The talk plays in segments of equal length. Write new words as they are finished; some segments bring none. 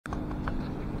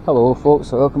Hello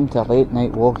folks, welcome to a late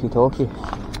night walkie talkie.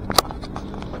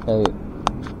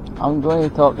 I'm going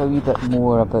to talk a wee bit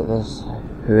more about this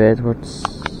Who Edwards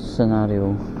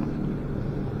scenario.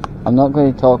 I'm not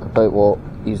going to talk about what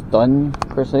he's done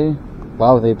per se,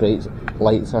 while they break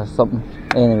lights or something.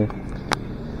 Anyway,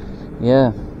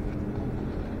 yeah.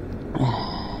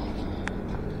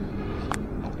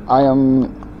 I am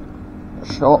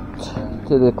shocked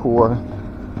to the core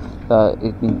that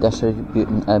he's been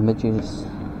distributing images.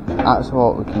 That's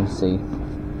what we can see.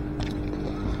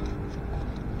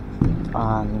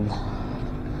 And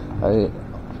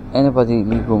anybody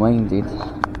legal-minded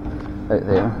out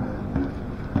there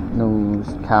knows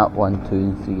Cat 1, 2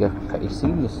 and 3 are pretty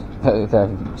serious. They're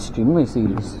extremely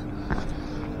serious.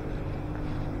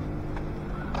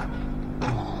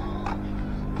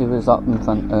 He was up in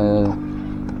front of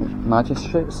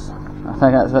magistrates, I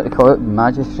think that's what they call it,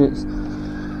 magistrates.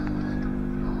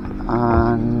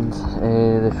 And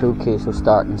the full case will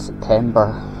start in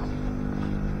September.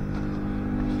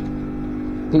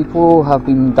 People have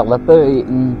been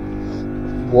deliberating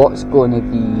what's going to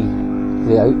be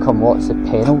the outcome, what's the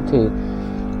penalty.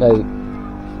 Now,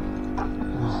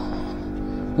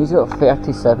 he's got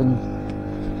 37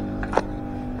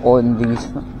 on these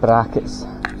brackets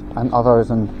and others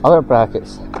on other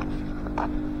brackets.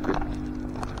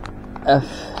 If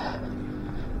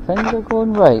things are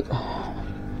going right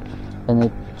and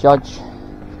the judge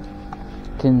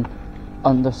can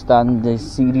understand the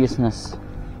seriousness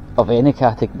of any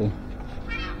category,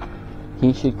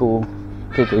 he should go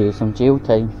to do some jail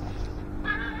time.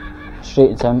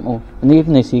 Straight and simple. And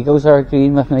even the seagulls are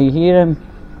agreeing with me. You hear him?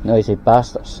 Noisy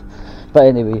bastards. But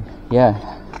anyway, yeah.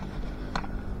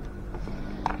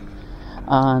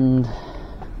 And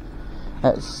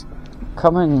it's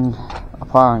coming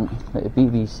apparent that the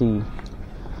BBC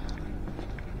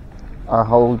are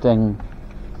holding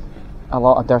a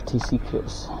lot of dirty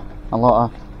secrets, a lot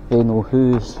of they know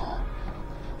who's,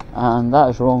 and that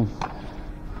is wrong.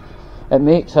 It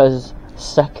makes us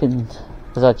sickened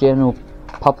as a general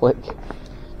public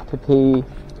to pay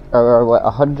our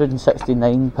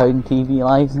 £169 TV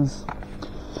licence.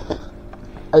 It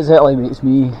exactly makes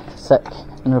me sick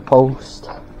and repulsed.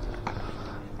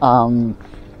 When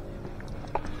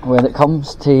it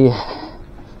comes to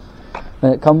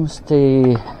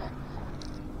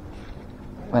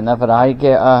whenever I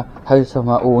get a house of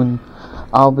my own,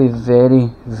 I'll be very,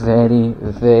 very,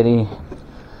 very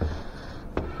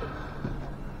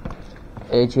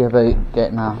edgy about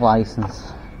getting a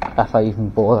licence, if I even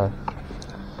bother.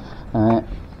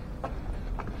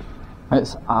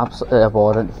 It's absolutely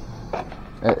abhorrent.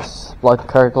 It's blood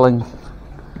curdling,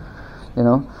 you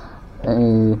know.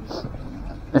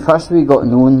 The first we got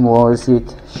known was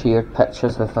he'd shared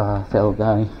pictures with a fellow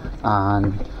guy,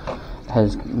 and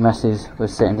his missus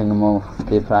was sending him off to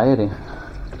the Priory.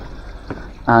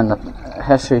 And the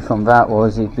history from that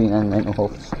was he'd been in mental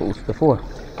hospitals before.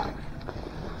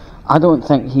 I don't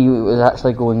think he was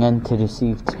actually going in to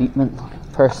receive treatment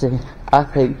per se. I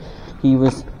think he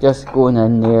was just going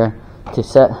in there to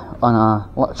sit on a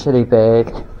luxury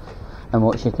bed and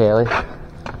watch the telly.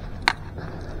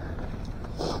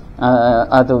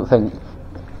 I don't think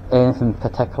anything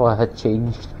particular had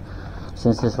changed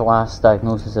since his last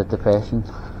diagnosis of depression.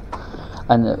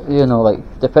 And you know,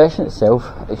 like, depression itself,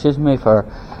 excuse me for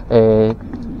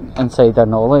insider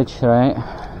knowledge, right?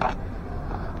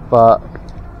 But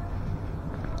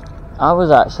I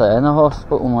was actually in a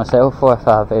hospital myself with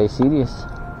a very serious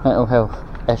mental health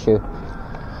issue,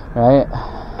 right?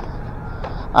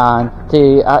 And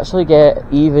to actually get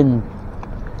even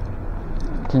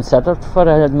considered for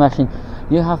an admission,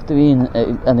 you have to be in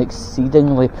an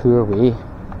exceedingly poor way,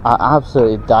 an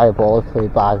absolutely diabolically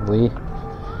bad way,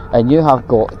 and you have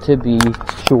got to be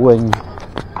showing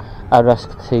a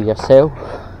risk to yourself,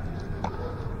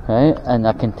 right, and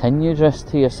a continued risk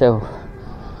to yourself.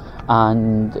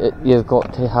 And you've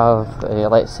got to have,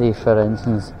 let's say for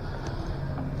instance,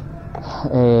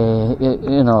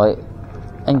 you know, like,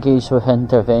 engage with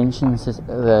interventions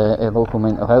the local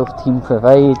mental health team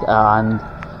provide, and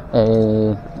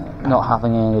not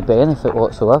having any benefit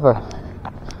whatsoever.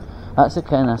 That's the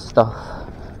kind of stuff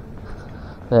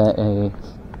that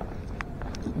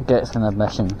gets an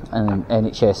admission in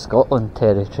NHS Scotland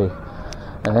territory,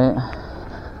 right?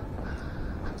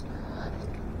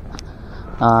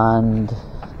 And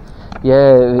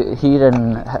yeah,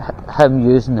 hearing him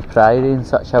using the Priory in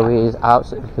such a way is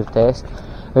absolutely grotesque.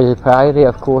 The Priory,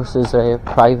 of course, is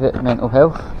private mental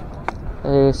health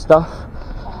stuff,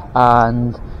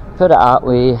 and put it that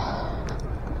way,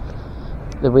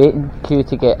 the waiting queue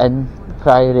to get in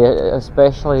Priory,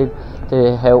 especially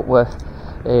to help with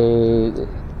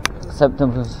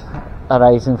symptoms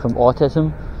arising from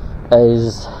autism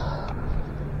is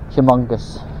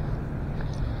humongous.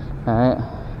 Right?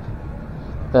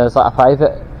 There's like a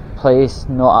private place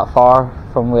not that far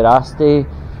from where I stay,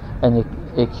 and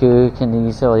the queue can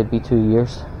easily be 2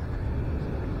 years.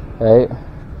 Right?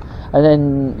 And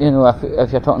then, you know,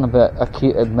 if you're talking about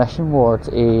acute admission wards,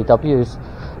 AAWs,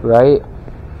 right?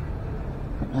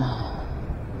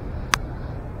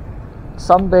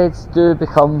 Some beds do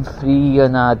become free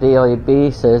on a daily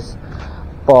basis,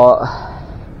 but,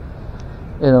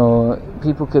 you know,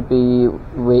 people could be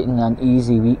waiting an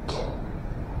easy week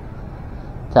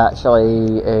to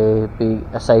actually be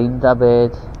assigned a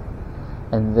bed,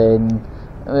 and then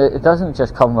it doesn't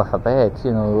just come with a bed.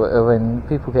 You know, when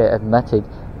people get admitted,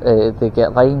 they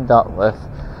get lined up with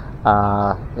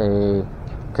a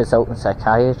consultant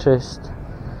psychiatrist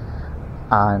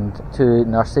and 2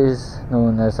 nurses,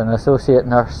 known as an associate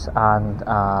nurse and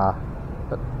a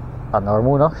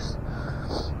normal nurse.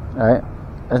 Right?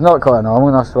 It's not called a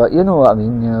normal nurse, but you know what I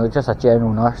mean. You know, just a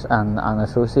general nurse and an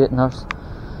associate nurse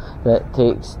that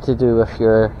takes to do with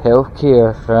your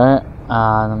healthcare, right?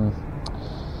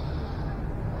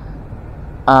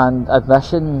 And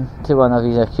admission to one of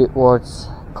these acute wards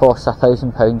costs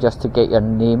 £1,000 just to get your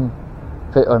name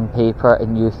put on paper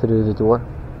and you through the door.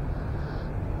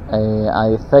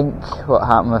 I think what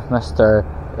happened with Mr.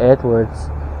 Edwards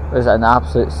was an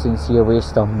absolute sincere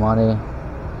waste of money.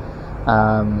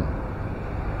 I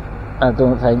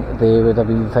don't think they would have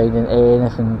been finding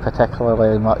anything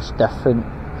particularly much different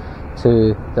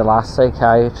to the last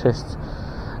psychiatrist.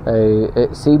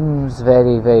 It seems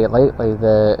very, very likely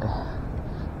that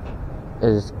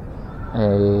his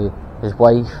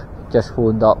wife just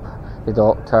phoned up the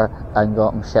doctor and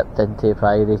got him shipped into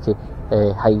Priory to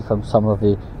hide from some of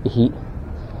the heat,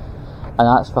 and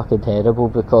that's fucking terrible,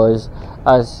 because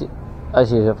as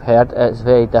you have heard, it's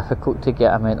very difficult to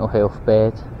get a mental health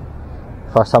bed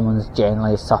for someone who's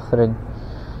generally suffering,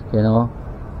 you know,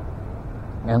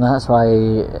 and that's why,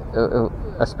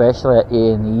 especially at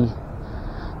A&E,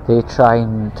 they try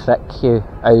and trick you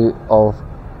out of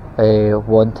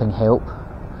wanting help.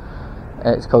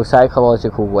 It's called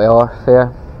psychological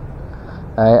warfare.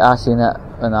 I seen it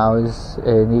when I was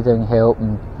needing help,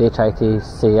 and they tried to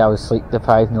say I was sleep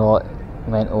deprived, not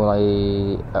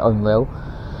mentally unwell.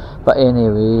 But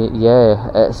anyway,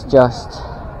 yeah, it's just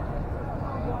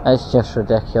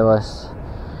ridiculous.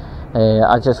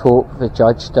 I just hope the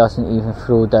judge doesn't even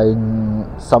throw down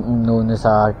something known as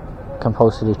a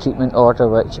compulsory treatment order,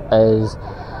 which is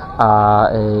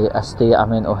a stay at a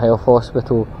mental health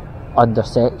hospital under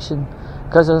section,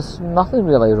 because there's nothing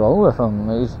really wrong with him.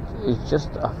 He's just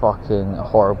a fucking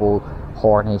horrible,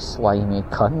 horny, slimy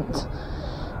cunt.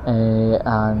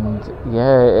 And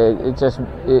yeah,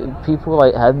 people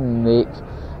like him make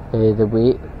the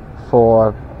wait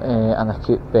for an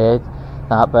acute bed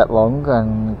that bit longer,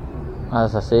 and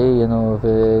as I say, you know,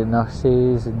 the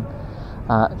nurses and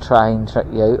try and trick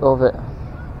you out of it.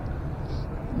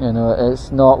 You know,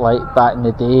 it's not like back in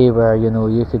the day where, you know,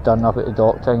 you could turn up at the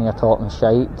doctor and you're talking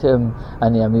shite to him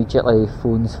and he immediately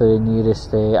phones for the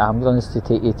nearest ambulance to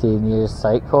take you to the nearest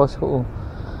psych hospital.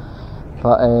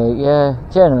 But yeah,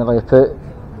 generally put,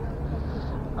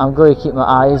 I'm going to keep my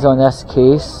eyes on this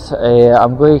case.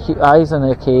 I'm going to keep eyes on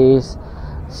the case,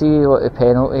 see what the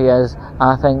penalty is.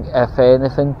 I think if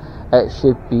anything, it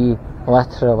should be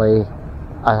literally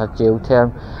a jail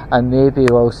term, and maybe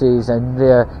whilst he's in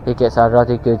there he gets a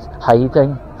really good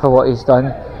hiding for what he's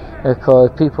done, because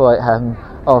people like him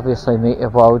obviously make the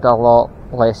world a lot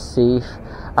less safe,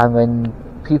 and when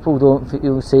people don't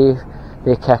feel safe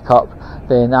they kick up.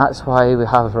 Then that's why we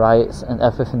have riots and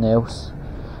everything else.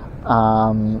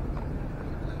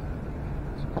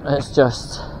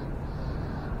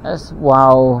 It's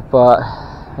wow. But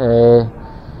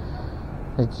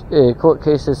the court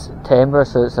case is September,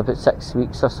 so it's about 6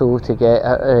 weeks or so to get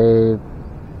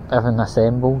everything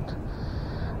assembled.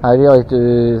 I really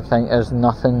do think there's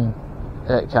nothing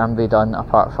that can be done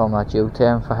apart from a jail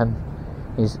term for him.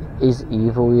 He's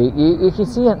evil. You can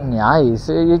see it in the eyes.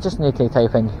 You just need to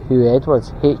type in Hugh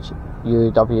Edwards,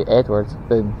 H-U-W Edwards,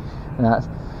 boom, and that's,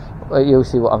 you'll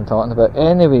see what I'm talking about.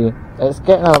 Anyway, it's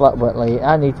getting a little bit late.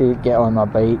 I need to get on my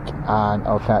bike, and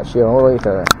I'll catch you all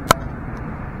later.